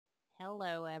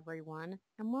Hello, everyone,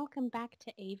 and welcome back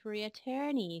to Aviary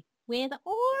Attorney with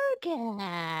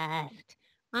August.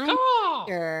 I'm Caw!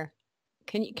 here.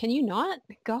 Can you not?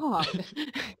 God,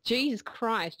 Jesus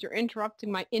Christ, you're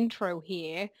interrupting my intro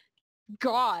here. Oh,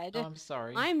 God, I'm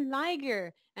sorry. I'm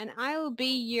Liger, and I'll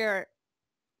be your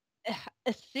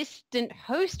assistant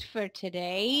host for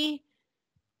today.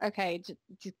 Okay,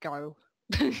 just go.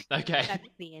 Okay. That's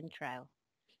the intro.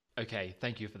 Okay,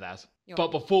 thank you for that. You're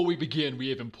But welcome. before we begin, we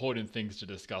have important things to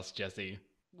discuss, Jesse.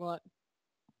 What?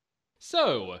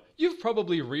 So, you've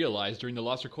probably realized during the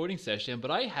last recording session,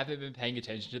 but I haven't been paying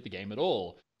attention to the game at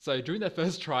all. So during that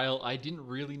first trial, I didn't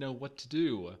really know what to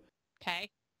do. Okay.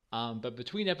 But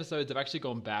between episodes, I've actually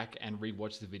gone back and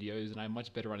rewatched the videos, and I have a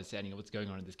much better understanding of what's going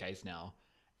on in this case now.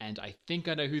 And I think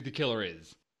I know who the killer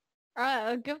is.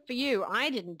 Good for you. I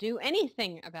didn't do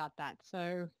anything about that,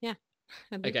 so yeah,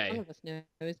 at least one Okay. of us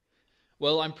knows.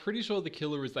 Well, I'm pretty sure the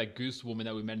killer is that goose woman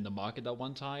that we met in the market that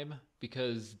one time,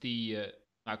 because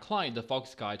our client, the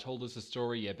fox guy, told us a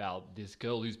story about this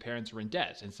girl whose parents were in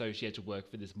debt, and so she had to work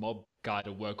for this mob guy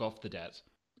to work off the debt.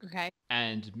 Okay.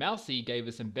 And Mousy gave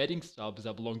us some betting stubs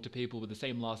that belonged to people with the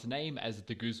same last name as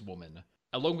the goose woman.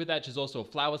 Along with that, she's also a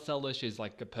flower seller. She's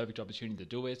like a perfect opportunity to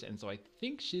do it, and so I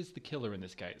think she's the killer in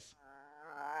this case.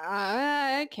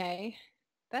 Okay.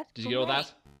 That's Did you get all great.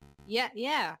 that?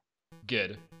 Yeah.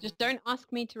 Good. Just don't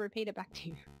ask me to repeat it back to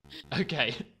you.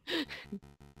 Okay.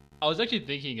 I was actually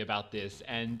thinking about this,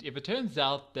 and if it turns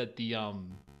out that the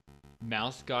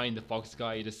mouse guy and the fox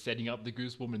guy are just setting up the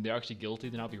goose woman, they're actually guilty,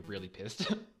 then I'll be really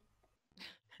pissed.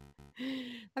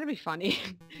 That'd be funny.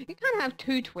 You can't have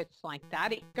two twists like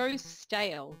that. It goes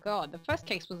stale. God, the first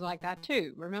case was like that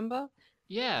too, remember?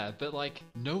 Yeah, but like,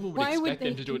 no one would Why would expect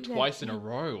them they to do it do that? twice in a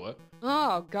row.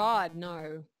 Oh, God,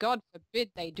 no. God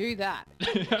forbid they do that.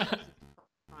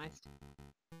 Christ.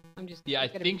 Yeah, I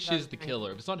gonna think be she's the very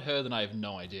killer. If it's not her, then I have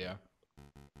no idea.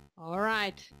 All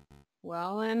right.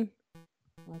 Well then,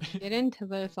 let's get into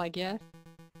this, I guess.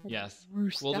 Yes.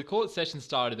 Rooster. Well, the court session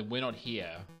started and we're not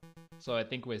here. So I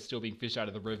think we're still being fished out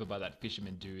of the river by that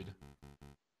fisherman dude.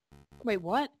 Wait,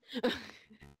 what?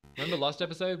 Remember last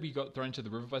episode we got thrown into the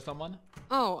river by someone?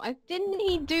 Oh, didn't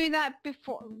he do that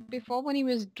before when he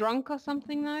was drunk or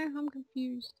something though? I'm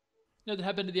confused. No, that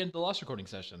happened at the end of the last recording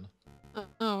session.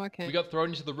 Oh, okay. We got thrown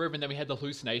into the river and then we had the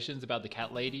hallucinations about the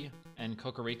cat lady and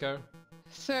Cocorico.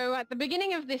 So at the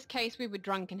beginning of this case, we were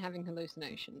drunk and having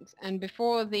hallucinations, and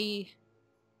before the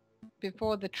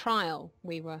trial,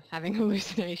 we were having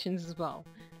hallucinations as well.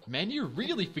 Man, you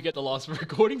really forget the last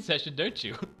recording session, don't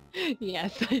you?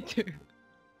 Yes, I do.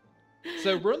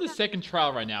 So we're on the second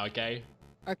trial right now, okay?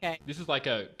 Okay. This is like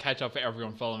a catch up for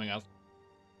everyone following us.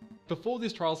 Before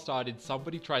this trial started,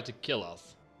 somebody tried to kill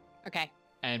us. Okay.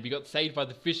 And we got saved by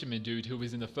the fisherman dude who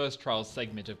was in the first trial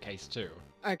segment of case 2.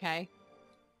 Okay.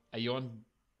 Are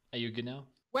you good now?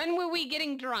 When were we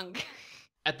getting drunk?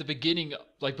 At the beginning,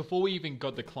 like before we even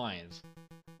got the client.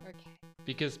 Okay.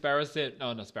 Because Falcon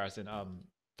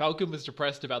was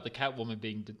depressed about the Catwoman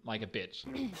being like a bitch.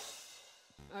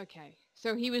 Okay.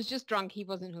 So he was just drunk, he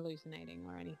wasn't hallucinating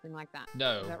or anything like that.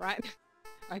 No. Is that right?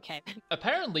 Okay.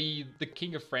 Apparently, the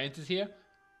King of France is here.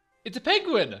 It's a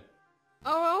penguin!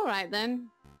 Oh, alright then.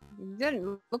 He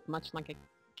didn't look much like a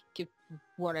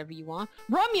whatever you are.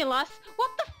 Romulus?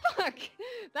 What the fuck?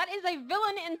 That is a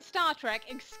villain in Star Trek,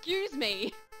 excuse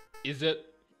me. Is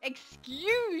it?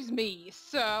 Excuse me,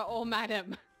 sir or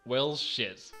madam. Well,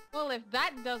 shit. Well, if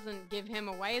that doesn't give him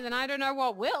away, then I don't know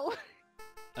what will.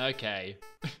 Okay.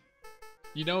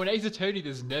 You know, in Ace Attorney,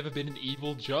 there's never been an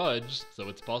evil judge, so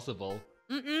it's possible.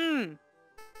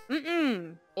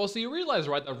 Also, you realize,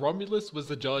 right, that Romulus was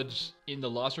the judge in the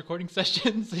last recording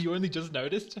session, so you only just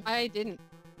noticed? I didn't.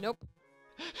 Nope.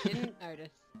 Didn't notice.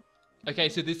 Okay,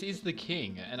 so this is the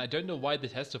king, and I don't know why they're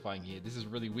testifying here. This is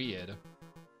really weird.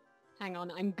 Hang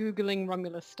on, I'm Googling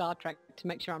Romulus Star Trek to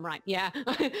make sure I'm right. Yeah,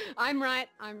 I'm right.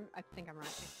 I think I'm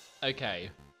right. Okay.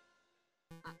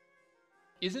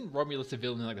 Isn't Romulus a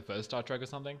villain in like the first Star Trek or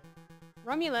something?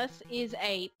 Romulus is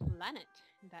a planet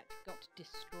that got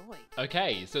destroyed.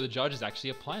 Okay, so the judge is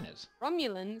actually a planet.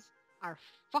 Romulans are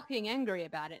fucking angry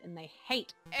about it and they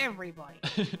hate everybody.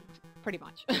 Pretty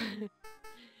much.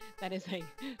 That is a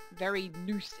very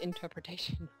loose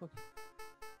interpretation of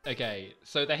it. Okay,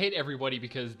 so they hate everybody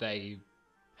because they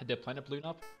had their planet blown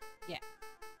up? Yeah,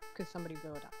 because somebody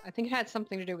blew it up. I think it had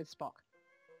something to do with Spock.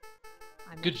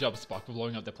 Good job, Spock, for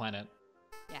blowing up their planet.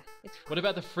 Yeah, it's fine. What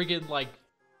about the friggin', like,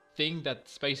 thing that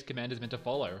Space Command is meant to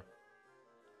follow?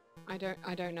 I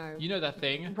don't know. You know that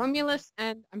thing? Romulus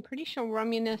and I'm pretty sure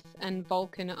Romulus and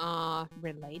Vulcan are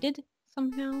related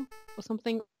somehow or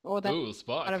something, or that Ooh,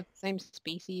 part Spock. of the same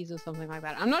species or something like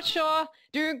that. I'm not sure.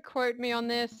 Don't quote me on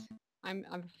this. I'm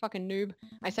a fucking noob.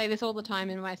 I say this all the time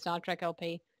in my Star Trek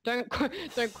LP. Don't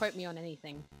quote me on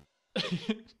anything.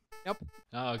 Nope.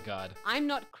 Oh god. I'm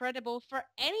not credible for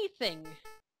anything,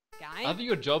 guys. I think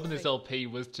your job in this LP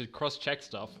was to cross-check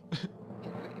stuff.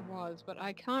 It was, but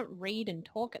I can't read and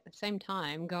talk at the same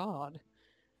time. God.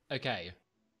 Okay.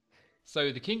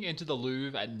 So the king entered the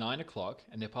Louvre at 9 o'clock,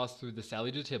 and they passed through the Salle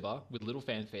de Tiber with little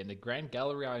fanfare. In the Grand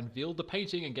Gallery, I unveiled the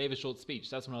painting and gave a short speech.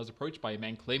 That's when I was approached by a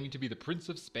man claiming to be the Prince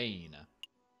of Spain.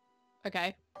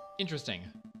 Okay. Interesting.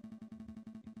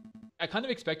 I kind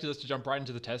of expected us to jump right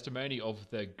into the testimony of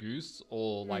the goose,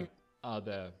 or like our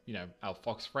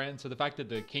fox friend. So the fact that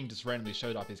the king just randomly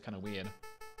showed up is kind of weird.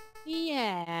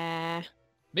 Yeah.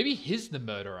 Maybe he's the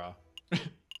murderer.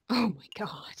 Oh my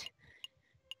god.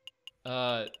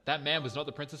 That man was not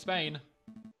the Prince of Spain.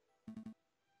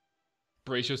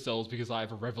 Brace yourselves, because I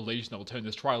have a revelation that will turn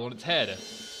this trial on its head.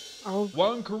 Oh.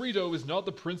 Juan Corrido is not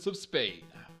the Prince of Spain.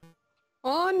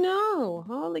 Oh no!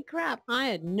 Holy crap! I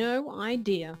had no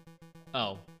idea.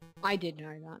 Oh. I did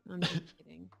know that. I'm just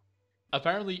kidding.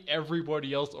 Apparently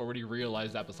everybody else already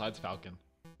realized that besides Falcon.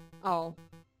 Oh.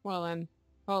 Well then.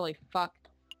 Holy fuck.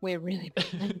 We're really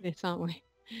behind this, aren't we?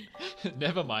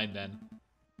 Never mind then.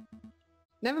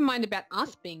 Never mind about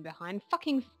us being behind.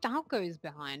 Fucking Falco's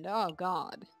behind. Oh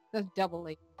god. That's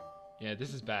doubly. Yeah,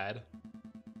 this is bad.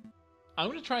 I'm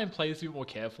going to try and play this a bit more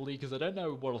carefully, because I don't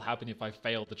know what will happen if I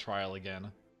fail the trial again.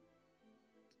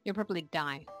 You'll probably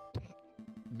die.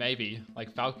 Maybe.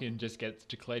 Like, Falcon just gets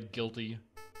declared guilty.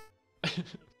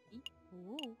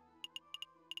 Ooh.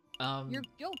 Um, You're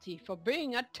guilty for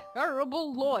being a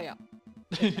terrible lawyer.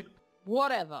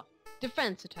 Whatever.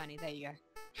 Defense attorney, there you go.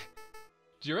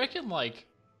 do you reckon, like...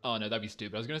 Oh, no, that'd be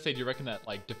stupid. I was going to say, do you reckon that,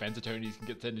 like, defense attorneys can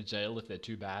get sent to jail if they're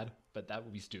too bad? But that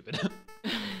would be stupid. I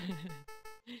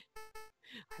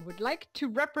would like to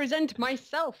represent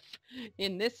myself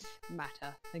in this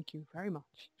matter. Thank you very much.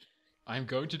 I'm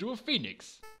going to do a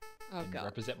phoenix. Oh, and God.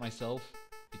 represent myself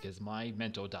because my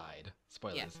mentor died.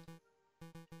 Spoilers. Yes.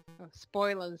 Oh,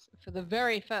 spoilers for the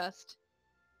very first.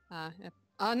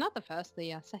 Not the first,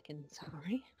 the second,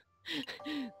 sorry.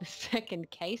 The second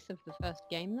case of the first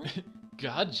game there.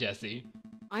 God, Jesse.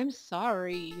 I'm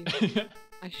sorry.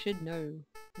 I should know.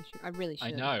 I really should.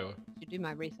 I know. I should do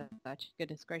my research.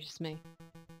 Goodness gracious me.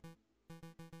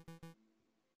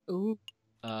 Ooh.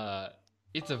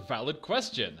 It's a valid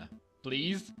question.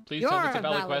 Please tell me You're it's a valid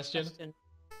valid question.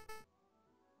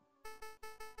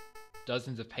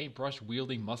 Dozens of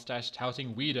paintbrush-wielding,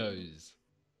 mustache-touting weirdos.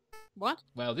 What?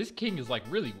 Wow, this king is like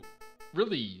really,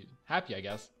 really happy, I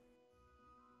guess.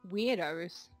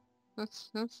 Weirdos. That's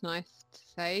nice to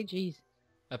say. Jeez.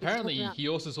 Apparently, he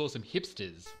also saw some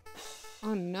hipsters.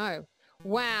 Oh no.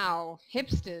 Wow.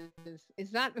 Hipsters.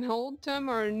 Is that an old term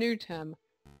or a new term?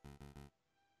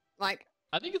 Like...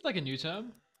 I think it's like a new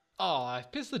term. Oh,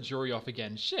 I've pissed the jury off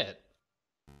again. Shit.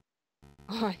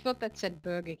 Oh, I thought that said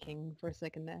Burger King for a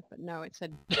second there, but no, it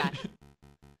said that.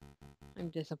 I'm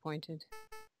disappointed.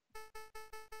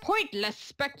 Pointless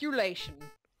speculation.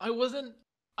 I wasn't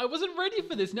ready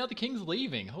for this. Now the king's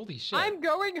leaving. Holy shit. I'm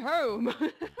going home.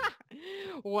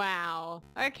 Wow.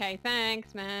 Okay,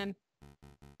 thanks, man.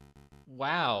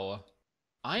 Wow.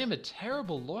 I am a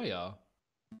terrible lawyer.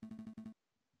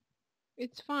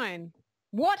 It's fine.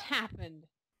 What happened?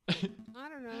 I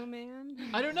don't know, man.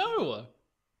 I don't know.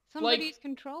 Somebody's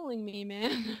controlling me,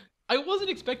 man. I wasn't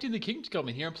expecting the king to come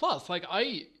in here, and plus, like,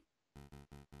 I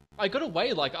got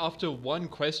away, like, after one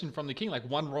question from the king, like,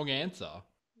 one wrong answer.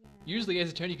 Yeah. Usually,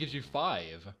 as attorney gives you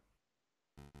 5.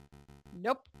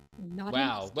 Nope. Not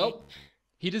wow. Well,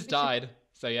 he just died,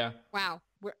 so yeah. Wow.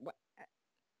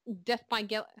 Death by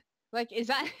guilt. Like, is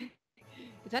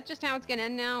that just how it's gonna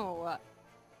end now, or what?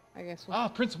 I guess. Ah,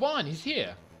 Prince Juan, he's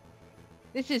here.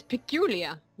 This is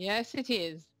peculiar. Yes, it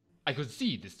is. I could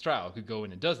see this trial could go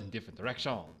in a dozen different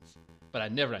directions, but I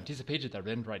never anticipated that it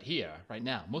would end right here, right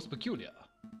now. Most peculiar.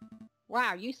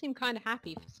 Wow, you seem kind of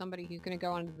happy for somebody who's going to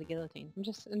go under the guillotine.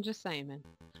 I'm just saying, man.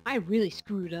 I really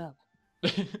screwed up.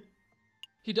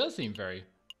 He does seem very,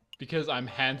 because I'm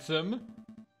handsome.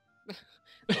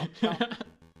 Oh, well.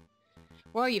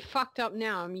 Well, you fucked up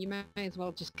now. You may as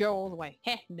well just go all the way.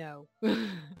 Heck no.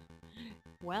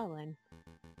 Well then.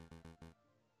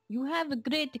 You have a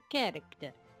great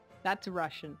character. That's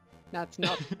Russian. That's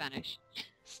not Spanish.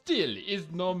 Still is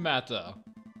no matter.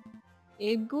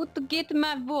 It's good to get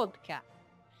my vodka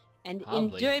and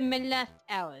enjoy my last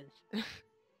hours.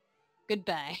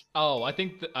 Goodbye. Oh, I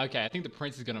think the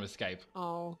prince is gonna escape.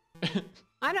 Oh.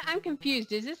 I'm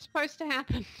confused. Is this supposed to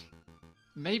happen?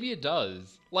 Maybe it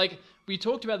does. Like, We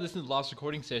talked about this in the last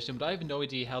recording session, but I have no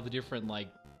idea how the different, like,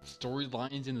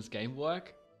 storylines in this game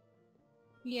work.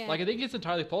 Yeah. Like, I think it's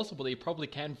entirely possible that you probably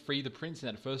can free the prince in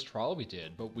that first trial we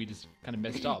did, but we just kind of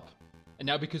messed up. And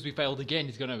now because we failed again,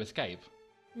 he's going to escape.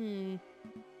 I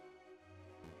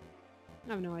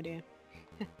have no idea.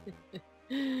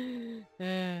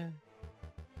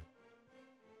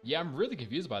 Yeah, I'm really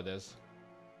confused by this.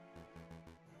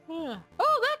 Oh,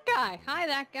 that guy! Hi,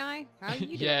 that guy. How are you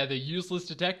doing? Yeah, the useless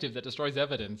detective that destroys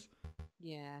evidence.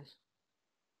 Yeah.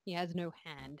 He has no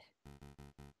hand.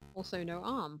 Also no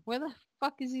arm. Where the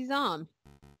fuck is his arm?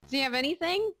 Does he have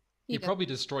anything? He probably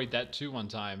destroyed that too one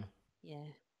time. Yeah.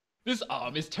 This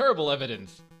arm is terrible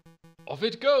evidence. Off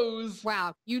it goes!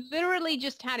 Wow, you literally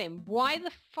just had him. Why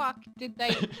the fuck did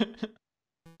they...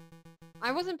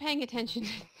 I wasn't paying attention.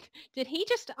 Did he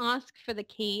just ask for the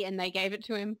key and they gave it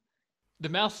to him? The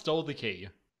mouse stole the key.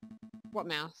 What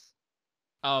mouse?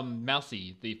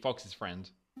 Mousy, the fox's friend.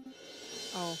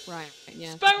 Oh, right,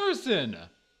 yeah. Sparrowson!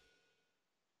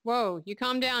 Whoa, you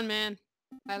calm down, man.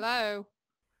 Hello?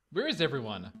 Where is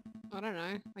everyone? I don't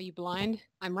know. Are you blind?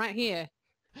 I'm right here.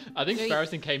 I think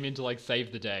Sparrowson came in to, like,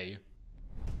 save the day.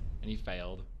 And he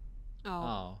failed.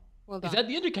 Oh. Well done. Is that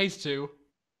the end of case 2?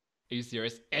 Are you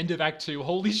serious? End of Act 2.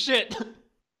 Holy shit!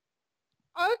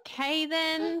 Okay,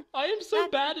 then. I am so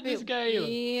bad at this game.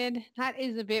 Weird. That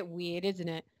is a bit weird, isn't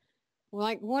it?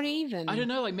 Like, what even? I don't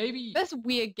know, like, maybe... That's a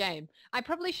weird game. I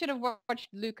probably should have watched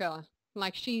Luca.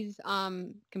 Like, she's,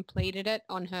 completed it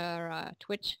on her,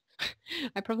 Twitch.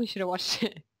 I probably should have watched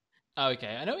it. Oh,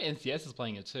 okay. I know NCS is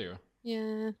playing it too.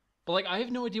 Yeah. But, like, I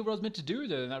have no idea what I was meant to do,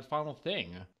 though, in that final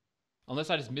thing. Unless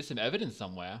I just missed some evidence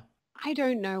somewhere. I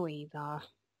don't know either.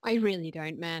 I really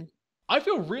don't, man. I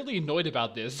feel really annoyed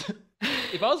about this.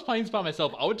 If I was playing this by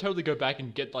myself, I would totally go back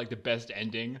and get, like, the best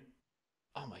ending.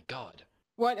 Oh my god.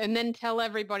 What, and then tell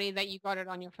everybody that you got it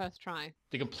on your first try?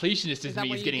 The completionist Is in that me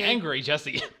what is you getting did? angry,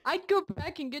 Jesse. I'd go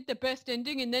back and get the best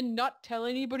ending and then not tell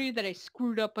anybody that I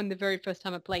screwed up on the very first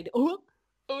time I played. Oh,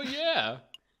 Oh, yeah.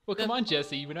 Well, come on,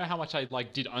 Jesse. You know how much I,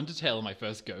 like, did Undertale in my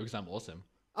first go, because I'm awesome.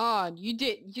 oh, you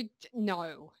did.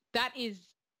 No. That is...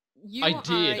 I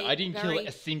did. I didn't kill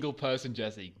a single person,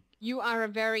 Jesse. You are a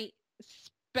very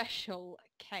special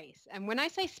case. And when I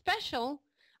say special,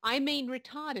 I mean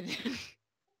retarded.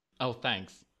 Oh,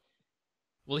 thanks.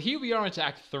 Well, here we are into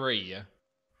Act 3.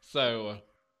 So...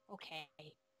 Okay.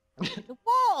 The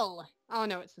wall! Oh,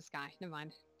 no, it's the sky. Never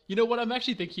mind. You know what? I'm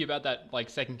actually thinking about that, like,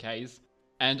 second case.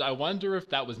 And I wonder if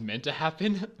that was meant to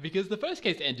happen. Because the first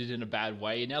case ended in a bad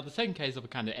way, and now the second case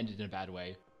kind of ended in a bad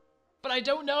way. But I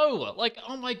don't know! Like,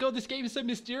 oh my god, this game is so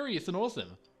mysterious and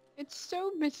awesome. It's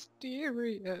so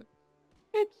mysterious.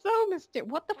 It's so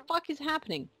mysterious. What the fuck is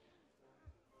happening?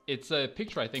 It's a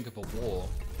picture, I think, of a war.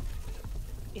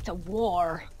 It's a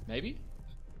war. Maybe?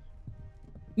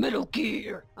 Metal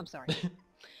Gear! I'm sorry.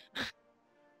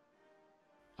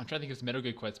 I'm trying to think of some Metal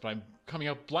Gear quotes, but I'm coming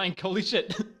up blank. Holy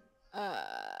shit!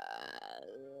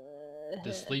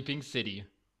 The Sleeping City.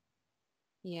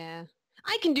 Yeah.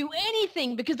 I can do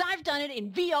anything because I've done it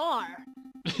in VR!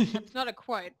 That's not a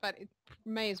quote, but it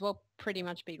may as well pretty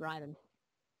much be right.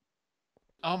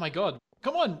 Oh my god.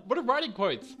 Come on! What are writing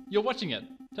quotes? You're watching it.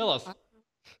 Tell us.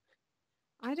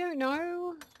 I don't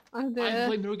know. I haven't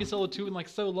played Metal Gear Solid 2 in like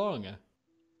so long.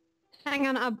 Hang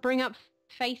on, I'll bring up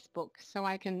Facebook so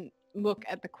I can look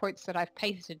at the quotes that I've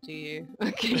pasted to you.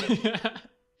 Okay.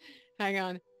 Hang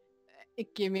on.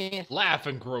 Give me a... Laugh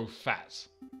and grow fat.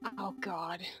 Oh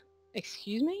god.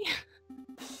 Excuse me?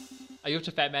 Are you up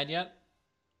to Fat Man yet?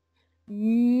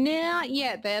 Not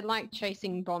yet. They're like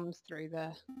chasing bombs through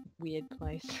the weird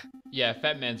place. Yeah,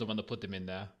 Fat Man's the one that put them in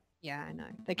there. Yeah, I know.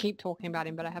 They keep talking about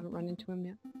him, but I haven't run into him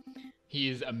yet. He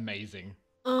is amazing.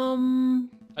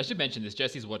 I should mention this.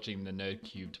 Jesse's watching the Nerd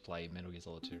Cubed play Metal Gear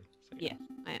Solid 2. So, Yes,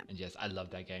 I am. And yes, I love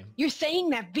that game. You're saying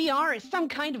that VR is some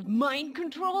kind of mind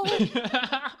control?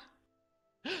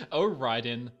 Oh,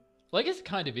 Raiden. Well, I guess it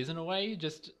kind of is in a way,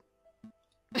 just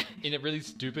in a really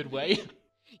stupid way.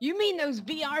 You mean those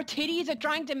VR titties are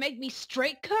trying to make me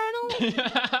straight, Colonel?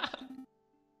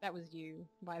 That was you,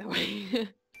 by the way.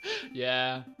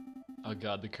 Yeah. Oh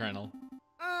god, the Colonel.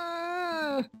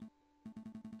 Uh...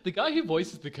 The guy who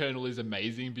voices the Colonel is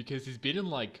amazing because he's been in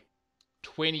like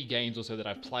 20 games or so that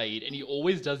I've played, and he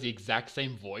always does the exact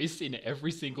same voice in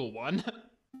every single one.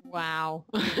 Wow.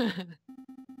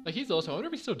 Like, he's awesome. I wonder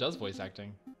if he still does voice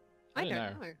acting. I don't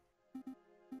know.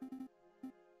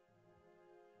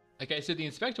 Okay, so the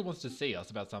inspector wants to see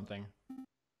us about something.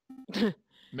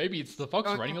 Maybe it's the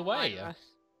fox running away.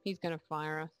 He's gonna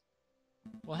fire us.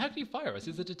 Well, how can he fire us?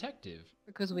 He's a detective.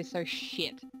 Because we're so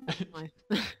shit.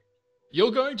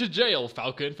 You're going to jail,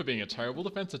 Falcon, for being a terrible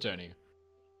defense attorney.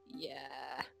 Yeah.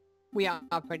 We are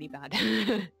pretty bad.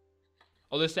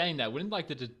 Oh, they're saying that. Wouldn't, like,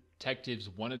 the detectives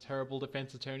want a terrible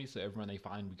defense attorney so everyone they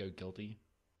find would go guilty?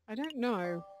 I don't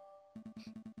know.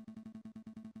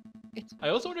 I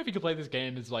also wonder if you could play this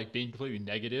game as, like, being completely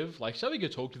negative. Like, shall we go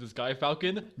talk to this guy,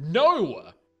 Falcon?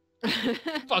 No!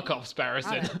 Fuck off,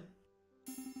 Sparrowson.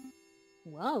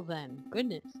 Well then,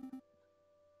 goodness.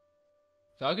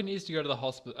 Falcon needs to go to the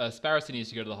hospital. Sparrowson needs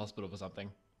to go to the hospital for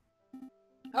something.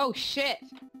 Oh shit!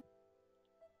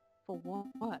 For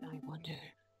what, I wonder?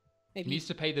 Maybe He needs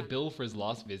to pay the bill for his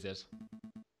last visit.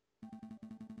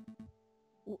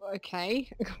 Okay.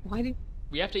 Why did...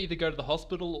 We have to either go to the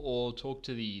hospital or talk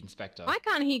to the inspector. Why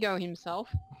can't he go himself?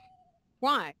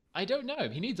 Why? I don't know.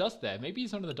 He needs us there. Maybe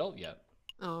he's not an adult yet.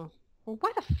 Oh. Well,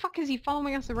 why the fuck is he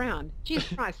following us around?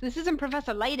 Jesus Christ, this isn't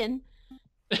Professor Layton.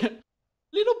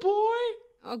 Little boy!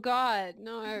 Oh god,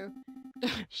 no.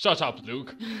 Shut up,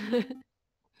 Luke.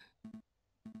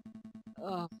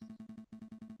 Oh.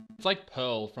 It's like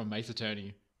Pearl from Ace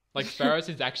Attorney. Like,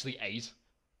 Sparrowson's actually 8,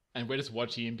 and we're just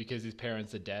watching him because his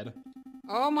parents are dead.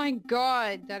 Oh my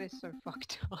god, that is so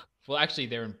fucked up. Well, actually,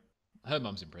 her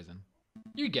mum's in prison.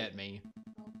 You get me.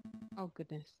 Oh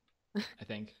goodness. I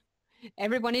think.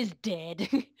 Everyone is dead.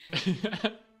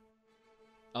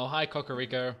 Oh, hi,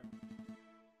 Cocorico.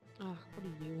 Oh, what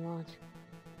do you want?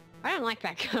 I don't like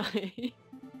that guy.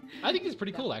 I think he's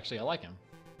pretty cool, actually. I like him.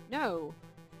 No.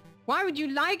 Why would you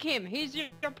like him? He's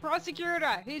your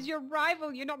prosecutor. He's your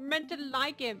rival. You're not meant to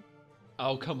like him.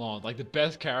 Oh, come on. Like, the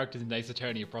best characters in Ace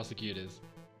Attorney are prosecutors.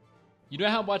 You know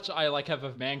how much I, like, have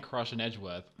a man crush on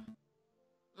Edgeworth?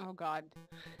 Oh, God.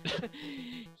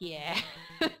 Yeah.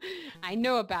 I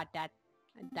know about that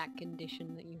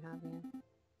condition that you have here.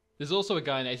 There's also a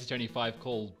guy in Ace Attorney 5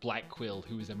 called Black Quill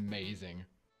who is amazing.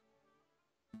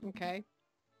 Okay.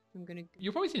 I'm gonna...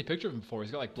 You've probably seen a picture of him before.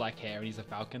 He's got, like, black hair and he's a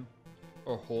falcon.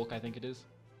 Or a hawk, I think it is.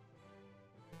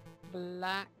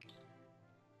 Black...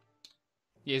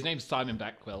 Yeah, his name's Simon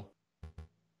Blackquill.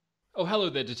 Oh, hello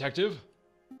there, detective.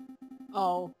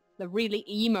 Oh, the really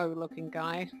emo-looking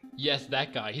guy. Yes,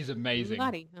 that guy. He's amazing.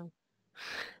 Bloody hell.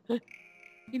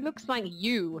 He looks like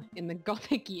you in the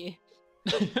gothic years.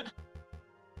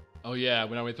 Oh yeah,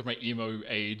 when I went through my emo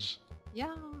age.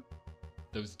 Yeah.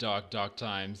 Those dark, dark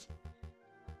times.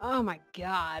 Oh my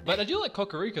god. But I do like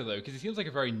Cocorico though, because he seems like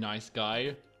a very nice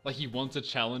guy. Like he wants a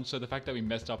challenge, so the fact that we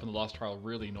messed up in the last trial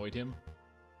really annoyed him.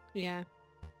 Yeah.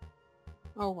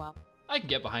 Oh well. I can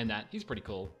get behind that. He's pretty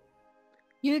cool.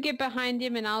 You get behind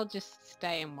him and I'll just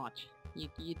stay and watch.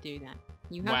 You do that.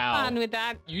 You have fun with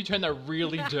that. You turned that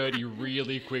really dirty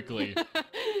really quickly.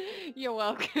 You're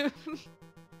welcome.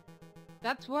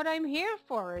 That's what I'm here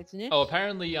for, isn't it? Oh,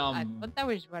 apparently, I thought that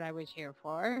was what I was here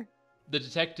for. The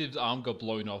detective's arm got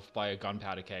blown off by a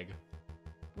gunpowder keg.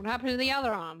 What happened to the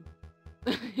other arm?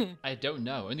 I don't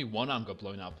know. Only one arm got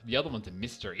blown up. The other one's a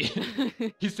mystery.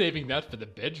 He's saving that for the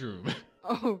bedroom.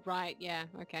 Oh, right. Yeah.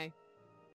 Okay.